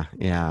 Yeah.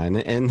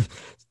 And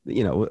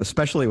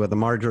especially with the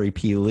Marjorie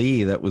P.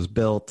 Lee that was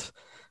built,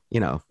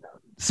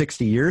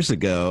 60 years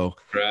ago.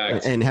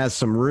 Correct. And has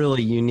some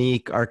really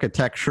unique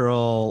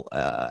architectural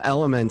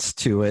elements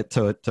to it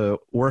to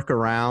work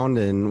around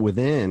and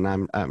within.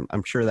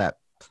 I'm sure that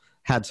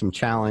had some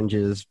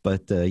challenges,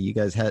 but you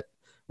guys had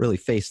really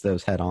faced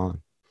those head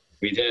on.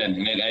 We did,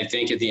 and I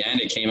think at the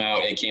end it came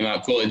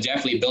out cool. It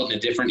definitely built in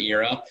a different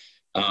era.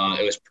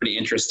 It was pretty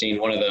interesting.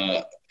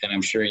 And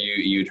I'm sure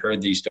you'd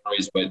heard these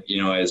stories, but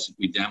as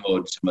we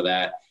demoed some of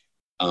that,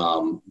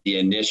 the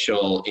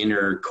initial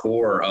inner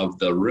core of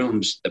the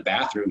rooms, the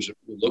bathrooms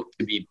looked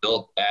to be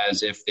built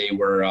as if they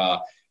were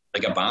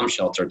like a bomb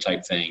shelter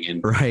type thing.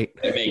 And right.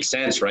 It makes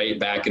sense, right?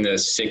 Back in the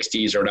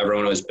 60s or whatever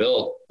when it was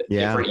built,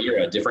 different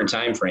era, different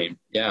time frame.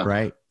 Yeah.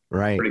 Right.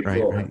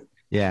 Cool. Right.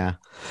 Yeah.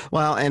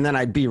 Well, and then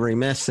I'd be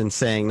remiss in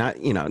saying not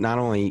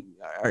only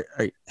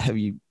have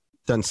you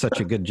done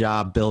such a good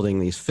job building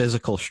these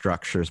physical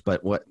structures,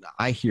 but what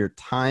I hear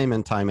time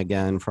and time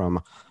again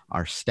from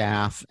our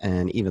staff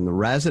and even the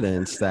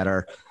residents that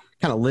are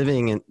kind of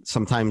living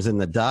sometimes in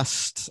the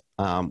dust,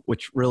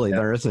 which really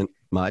there isn't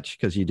much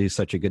because you do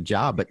such a good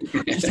job, but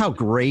just how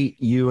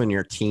great you and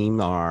your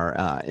team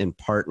are in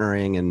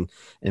partnering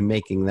and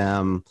making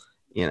them,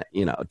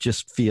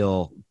 just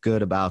feel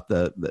good about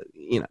the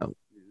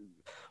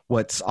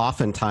what's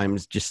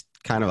oftentimes just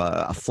kind of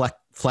a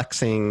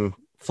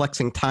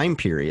flexing time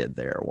period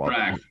there.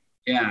 Correct.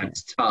 Yeah,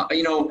 it's tough.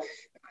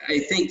 I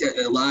think that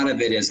a lot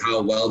of it is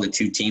how well the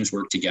two teams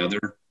work together.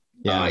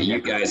 Yeah. You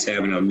guys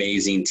have an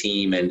amazing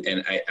team, and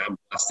I'm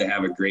blessed to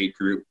have a great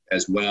group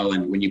as well.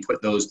 And when you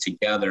put those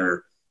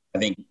together, I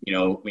think,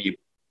 when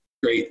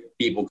great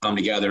people come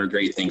together,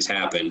 great things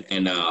happen.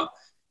 And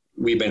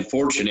we've been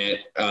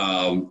fortunate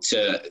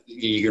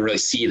you can really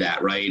see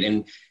that, right?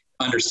 And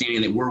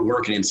understanding that we're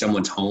working in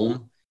someone's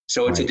home.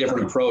 So it's a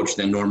different approach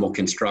than normal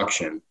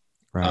construction.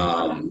 Right.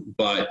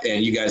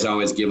 And you guys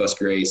always give us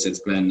grace. It's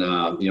been,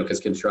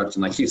 because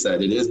construction, like you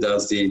said, it is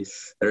dusty.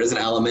 There is an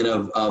element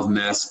of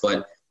mess,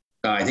 but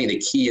I think the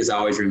key is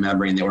always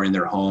remembering that we're in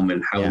their home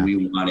and how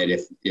we want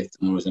it if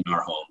someone was in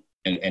our home,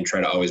 and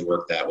try to always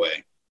work that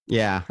way.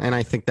 Yeah. And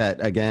I think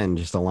that, again,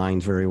 just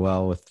aligns very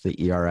well with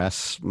the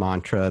ERS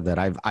mantra that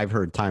I've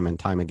heard time and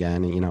time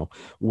again.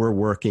 We're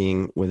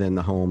working within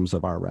the homes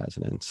of our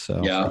residents. So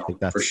I think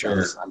that's for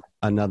sure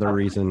another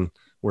reason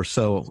we're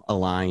so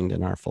aligned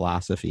in our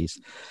philosophies.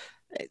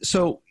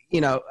 So,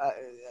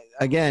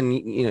 again,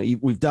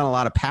 we've done a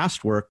lot of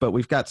past work, but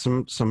we've got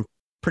some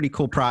pretty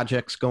cool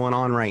projects going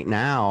on right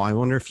now. I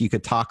wonder if you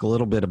could talk a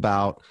little bit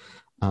about,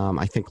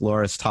 I think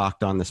Laura's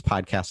talked on this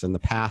podcast in the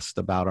past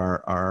about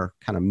our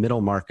kind of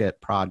middle market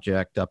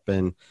project up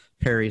in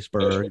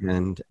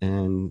Perrysburg,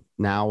 and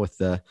now with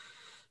the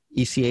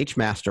ECH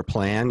master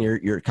plan,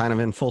 you're kind of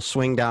in full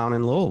swing down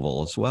in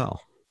Louisville as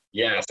well.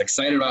 Yes,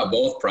 excited about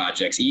both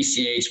projects.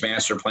 ECH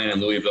master plan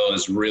in Louisville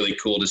is really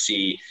cool to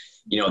see,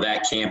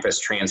 that campus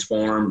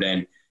transformed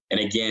and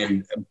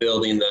again,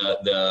 building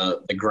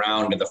the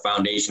ground and the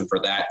foundation for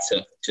that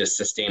to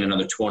sustain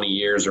another 20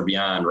 years or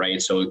beyond,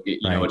 right? So,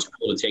 it's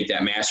cool to take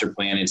that master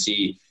plan and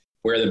see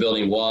where the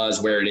building was,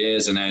 where it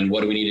is, and then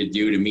what do we need to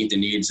do to meet the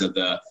needs of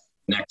the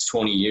next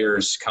 20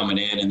 years coming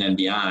in and then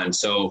beyond.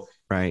 So,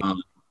 kind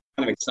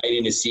of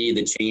exciting to see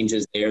the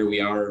changes there.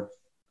 We are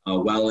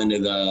well into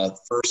the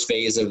first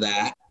phase of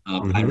that,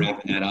 by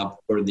wrapping that up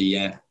for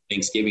the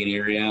Thanksgiving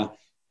area.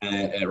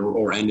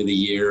 Or end of the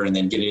year, and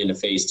then getting into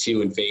phase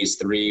 2 and phase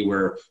 3,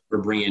 where we're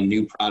bringing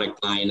new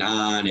product line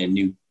on and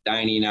new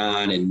dining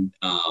on, and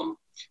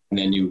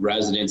then new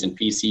residence and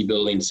PC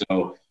buildings.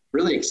 So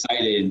really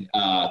excited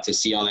to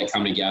see all that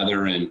come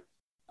together, and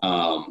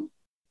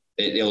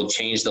it'll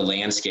change the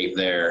landscape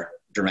there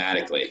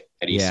dramatically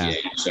at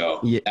ECH. So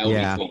that would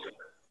be cool.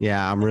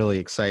 Yeah, I'm really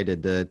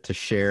excited to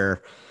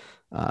share,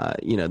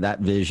 that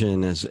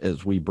vision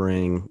as we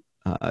bring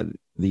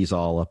these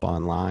all up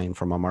online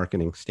from a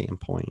marketing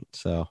standpoint.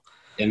 So,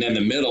 and then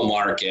the middle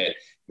market,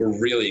 we're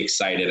really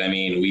excited. I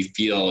mean, we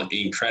feel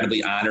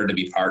incredibly honored to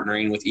be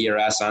partnering with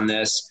ERS on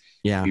this.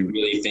 Yeah, we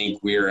really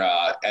think we're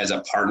as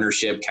a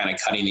partnership kind of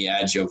cutting the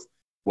edge of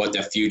what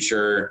the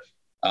future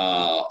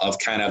of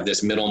kind of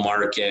this middle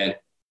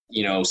market,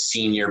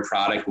 senior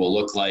product will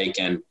look like.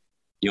 And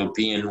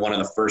being one of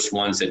the first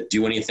ones that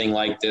do anything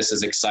like this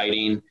is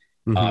exciting.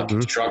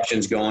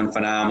 Construction's going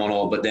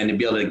phenomenal, but then to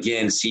be able to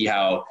again see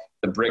how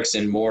the bricks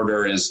and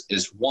mortar is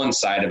one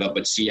side of it,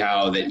 but see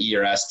how the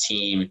ERS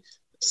team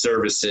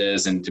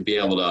services, and to be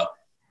able to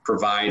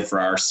provide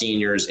for our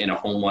seniors in a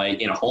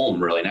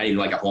home, really, not even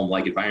like a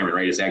home-like environment,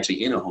 right? It's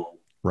actually in a home.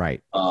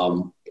 Right.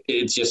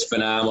 It's just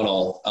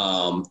phenomenal.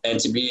 And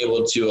to be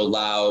able to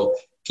allow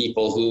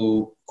people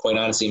who quite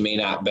honestly may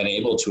not have been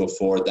able to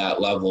afford that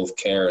level of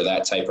care,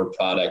 that type of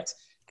product,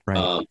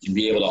 to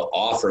be able to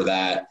offer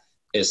that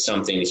is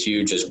something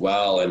huge as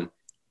well. And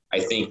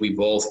I think we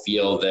both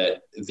feel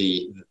that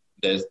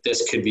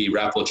this could be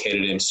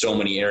replicated in so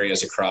many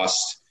areas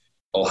across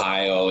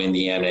Ohio,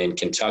 Indiana, and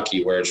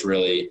Kentucky, where it's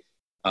really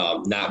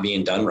not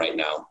being done right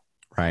now.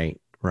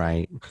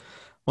 Right.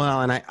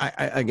 Well, and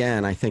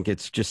I think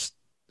it's just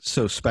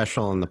so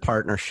special in the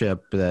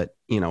partnership that,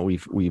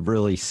 we've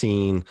really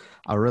seen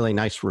a really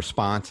nice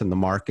response in the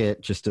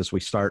market just as we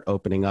start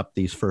opening up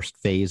these first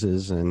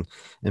phases and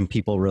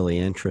people really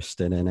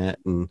interested in it.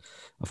 And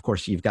of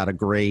course, you've got a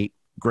great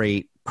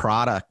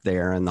product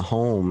there in the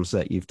homes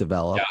that you've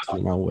developed,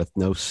 with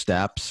no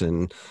steps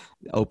and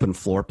open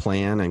floor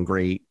plan and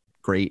great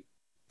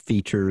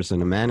features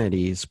and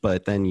amenities.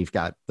 But then you've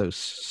got those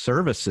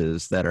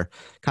services that are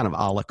kind of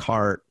a la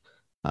carte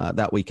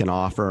that we can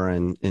offer,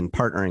 and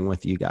partnering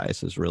with you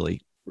guys is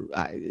really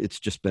it's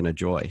just been a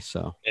joy.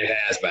 So it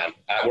has been.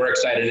 We're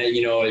excited.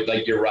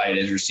 Like you're right.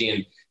 As you're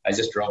seeing, I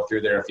just drove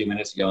through there a few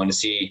minutes ago, and to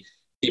see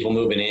people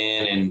moving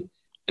in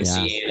and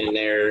see Ann in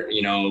there,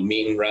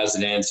 meeting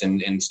residents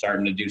and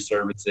starting to do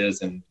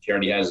services. And she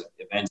already has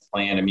events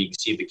planned. I mean, you can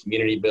see the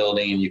community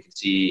building, and you can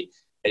see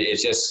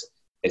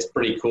it's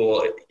pretty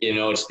cool.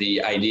 It's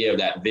the idea of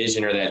that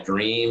vision or that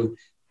dream.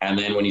 And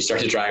then when you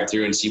start to drive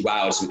through and see,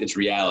 wow, it's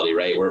reality,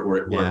 right?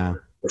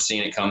 We're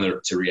seeing it come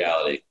to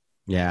reality.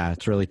 Yeah,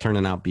 it's really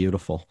turning out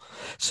beautiful.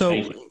 So,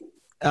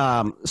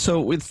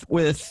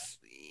 with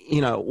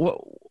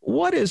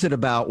what is it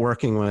about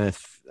working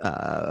with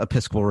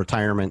Episcopal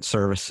Retirement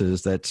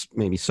Services that's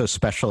maybe so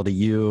special to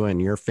you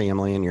and your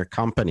family and your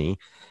company?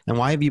 And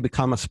why have you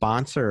become a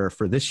sponsor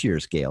for this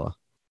year's gala?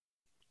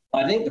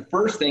 I think the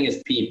first thing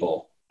is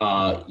people.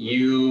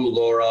 You,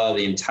 Laura,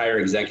 the entire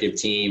executive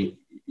team,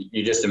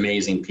 you're just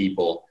amazing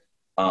people.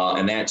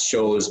 And that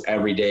shows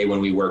every day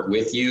when we work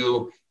with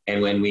you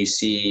and when we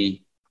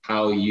see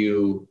how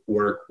you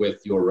work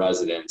with your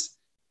residents.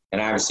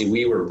 And obviously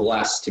we were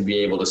blessed to be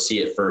able to see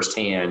it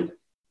firsthand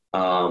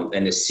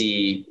and to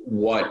see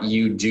what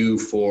you do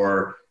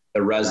for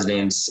the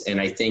residents.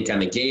 And I think on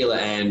the gala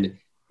end,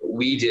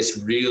 we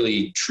just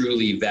really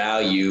truly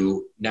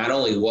value not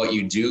only what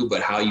you do,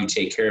 but how you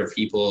take care of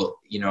people,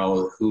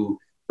 who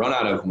run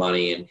out of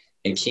money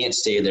and can't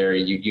stay there.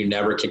 You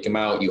never kick them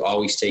out. You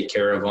always take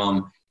care of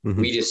them.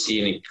 Mm-hmm. We just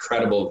see an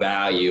incredible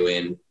value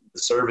in the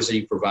service that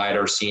you provide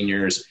our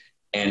seniors,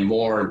 and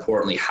more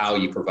importantly, how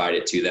you provide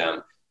it to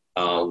them.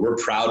 We're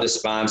proud to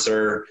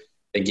sponsor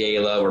the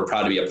gala. We're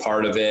proud to be a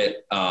part of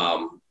it.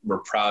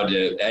 We're proud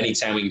to,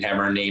 anytime we can have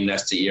our name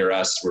next to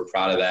ERS, we're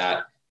proud of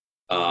that.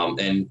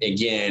 And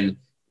again,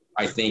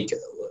 I think,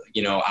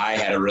 I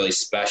had a really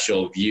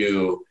special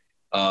view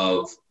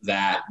of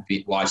that,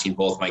 watching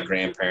both my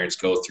grandparents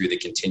go through the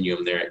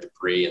continuum there at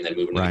Dupree and then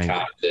moving to the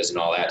cottages and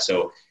all that.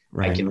 So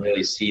I can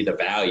really see the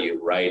value,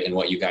 right, in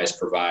what you guys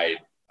provide.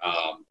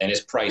 And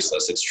it's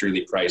priceless. It's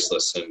truly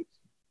priceless. And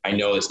I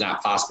know it's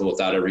not possible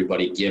without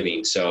everybody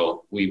giving.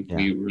 So we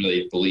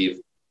really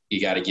believe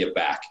you got to give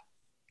back.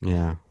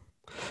 Yeah.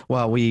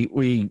 Well, we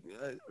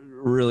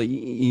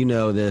really,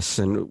 this,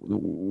 and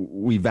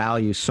we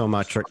value so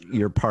much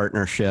your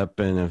partnership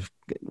and have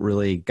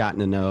really gotten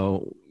to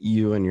know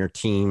you and your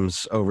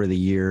teams over the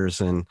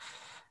years. And,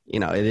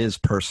 it is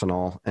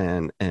personal,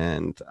 and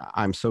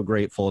I'm so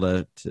grateful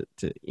to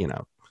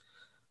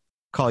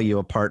call you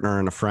a partner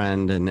and a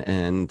friend,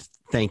 and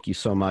thank you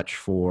so much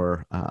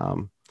for,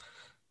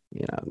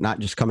 not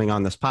just coming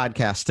on this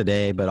podcast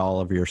today, but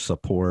all of your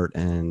support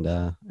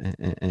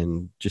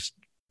and just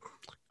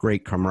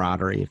great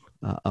camaraderie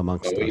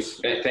amongst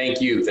us. Thank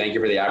you. Thank you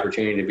for the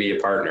opportunity to be a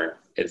partner.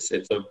 It's a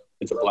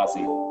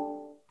blessing.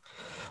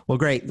 Well,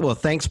 great. Well,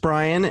 thanks,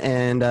 Brian.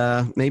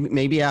 And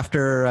maybe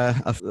after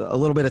a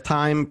little bit of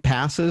time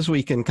passes,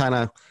 we can kind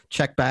of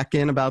check back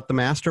in about the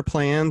master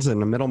plans and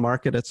the middle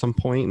market at some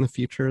point in the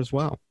future as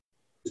well.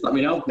 Just let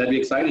me know. That'd be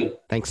exciting.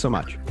 Thanks so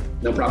much.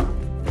 No problem.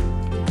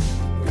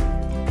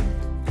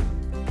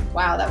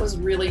 Wow, that was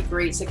really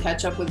great to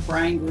catch up with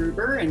Brian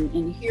Gruber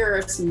and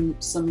hear some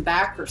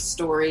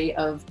backstory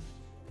of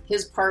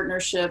his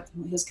partnership,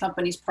 his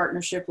company's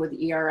partnership with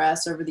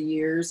ERS over the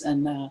years.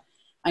 And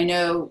I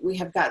know we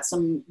have got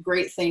some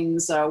great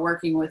things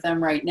working with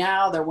them right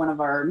now. They're one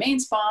of our main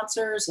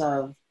sponsors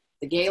of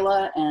the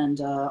gala. And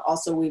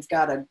also we've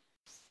got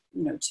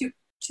two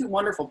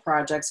wonderful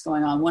projects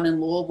going on, one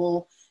in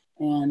Louisville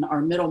and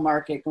our middle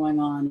market going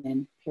on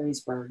in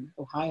Perrysburg,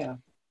 Ohio.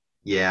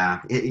 Yeah,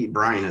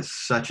 Brian is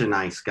such a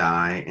nice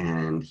guy,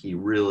 and he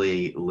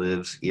really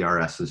lives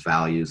ERS's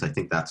values. I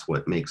think that's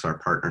what makes our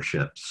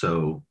partnership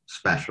so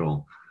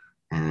special.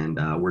 And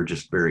we're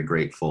just very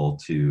grateful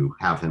to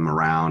have him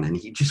around. And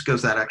he just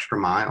goes that extra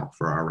mile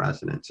for our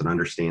residents and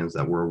understands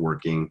that we're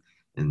working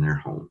in their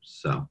homes.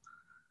 So,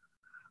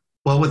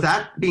 well, with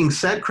that being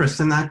said,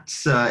 Kristen,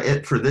 that's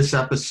it for this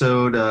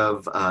episode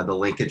of the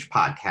Linkage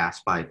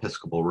Podcast by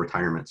Episcopal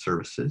Retirement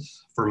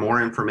Services. For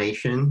more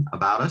information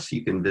about us,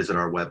 you can visit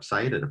our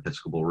website at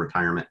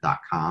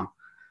episcopalretirement.com.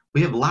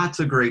 We have lots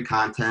of great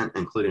content,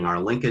 including our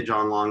Linkage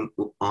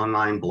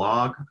online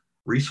blog,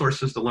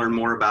 resources to learn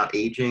more about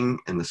aging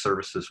and the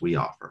services we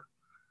offer.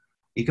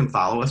 You can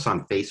follow us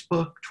on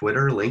Facebook,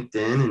 Twitter,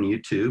 LinkedIn, and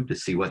YouTube to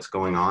see what's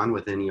going on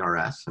within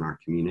ERS and our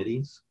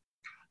communities.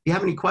 If you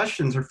have any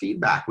questions or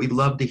feedback, we'd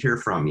love to hear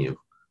from you.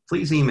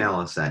 Please email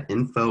us at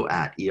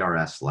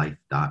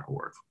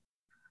info@erslife.org.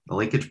 The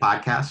Linkage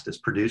Podcast is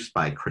produced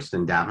by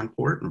Kristen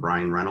Davenport and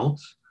Brian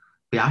Reynolds.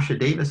 Biasha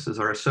Davis is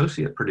our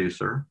associate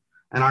producer,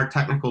 and our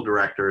technical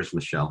director is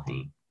Michelle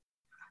Hain.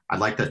 I'd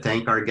like to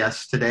thank our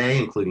guests today,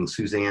 including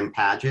Suzanne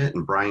Paget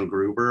and Brian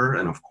Gruber,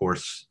 and of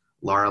course,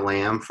 Laura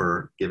Lamb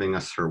for giving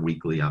us her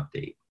weekly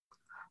update.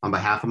 On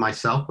behalf of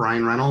myself,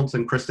 Brian Reynolds,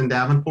 and Kristen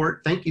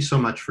Davenport, thank you so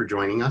much for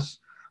joining us.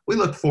 We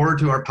look forward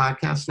to our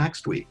podcast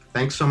next week.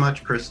 Thanks so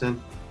much,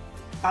 Kristen.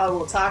 I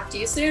will talk to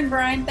you soon,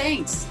 Brian.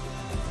 Thanks.